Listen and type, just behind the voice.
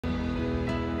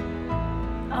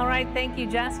All right, thank you,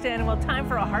 Justin. Well, time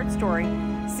for a heart story.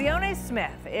 Sione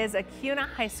Smith is a Kuna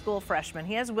High School freshman.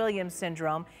 He has Williams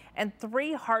syndrome and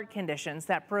 3 heart conditions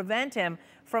that prevent him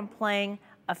from playing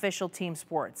official team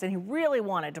sports. And he really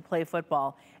wanted to play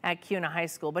football at Kuna High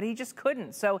School, but he just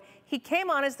couldn't. So he came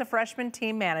on as the freshman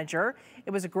team manager.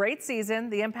 It was a great season.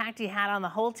 The impact he had on the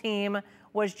whole team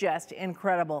was just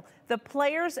incredible. The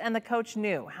players and the coach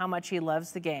knew how much he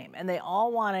loves the game, and they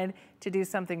all wanted to do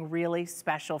something really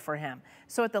special for him.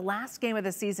 So at the last game of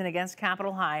the season against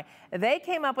Capitol High, they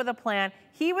came up with a plan.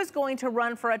 He was going to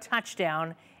run for a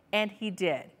touchdown, and he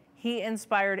did. He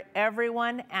inspired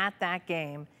everyone at that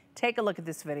game. Take a look at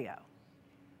this video.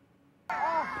 Go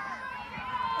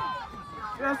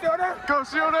Sione! Go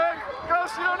Sione! Go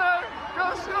Sione! Go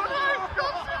Sione! Go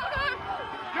Sione!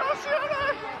 Go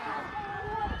Sione!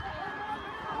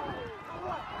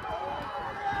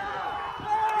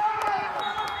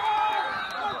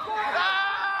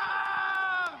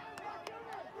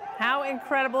 How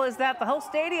incredible is that? The whole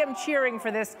stadium cheering for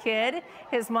this kid.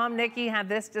 His mom, Nikki, had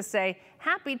this to say: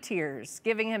 happy tears,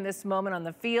 giving him this moment on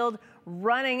the field,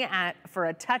 running for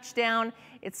a touchdown.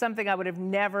 It's something I would have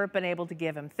never been able to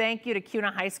give him. Thank you to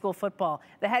Kuna High School football,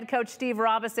 the head coach, Steve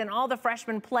Robison, all the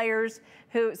freshman players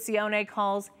who Sione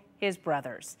calls his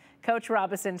brothers. Coach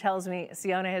Robison tells me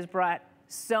Sione has brought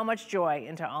so much joy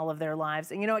into all of their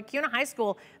lives. And you know, at Kuna High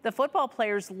School, the football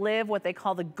players live what they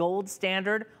call the gold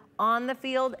standard on the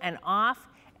field and off,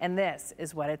 and this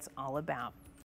is what it's all about.